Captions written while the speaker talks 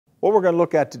What we're going to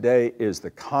look at today is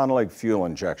the Conelec fuel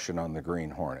injection on the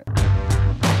Green Hornet.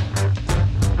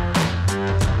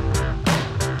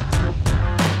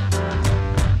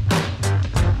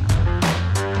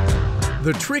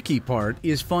 The tricky part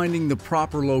is finding the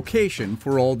proper location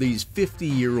for all these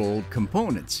 50-year-old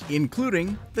components,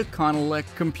 including the Conelec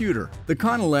computer. The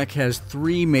Conelec has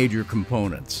three major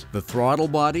components: the throttle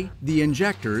body, the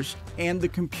injectors, and the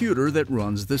computer that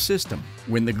runs the system.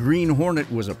 When the Green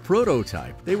Hornet was a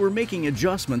prototype, they were making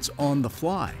adjustments on the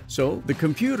fly. So the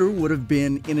computer would have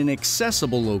been in an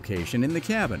accessible location in the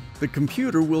cabin. The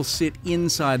computer will sit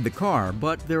inside the car,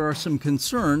 but there are some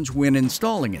concerns when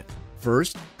installing it.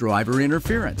 First, driver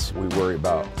interference. We worry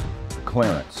about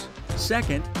clearance.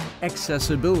 Second,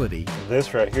 accessibility.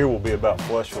 This right here will be about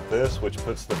flush with this, which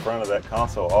puts the front of that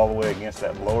console all the way against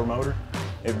that blower motor.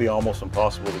 It'd be almost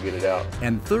impossible to get it out.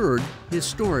 And third,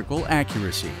 historical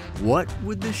accuracy. What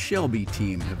would the Shelby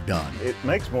team have done? It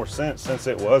makes more sense since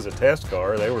it was a test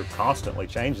car. They were constantly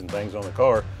changing things on the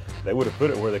car. They would have put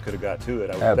it where they could have got to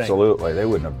it, I would Absolutely. think. They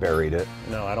wouldn't have buried it.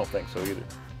 No, I don't think so either.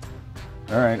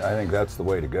 All right, I think that's the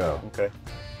way to go. Okay,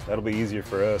 that'll be easier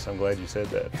for us. I'm glad you said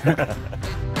that.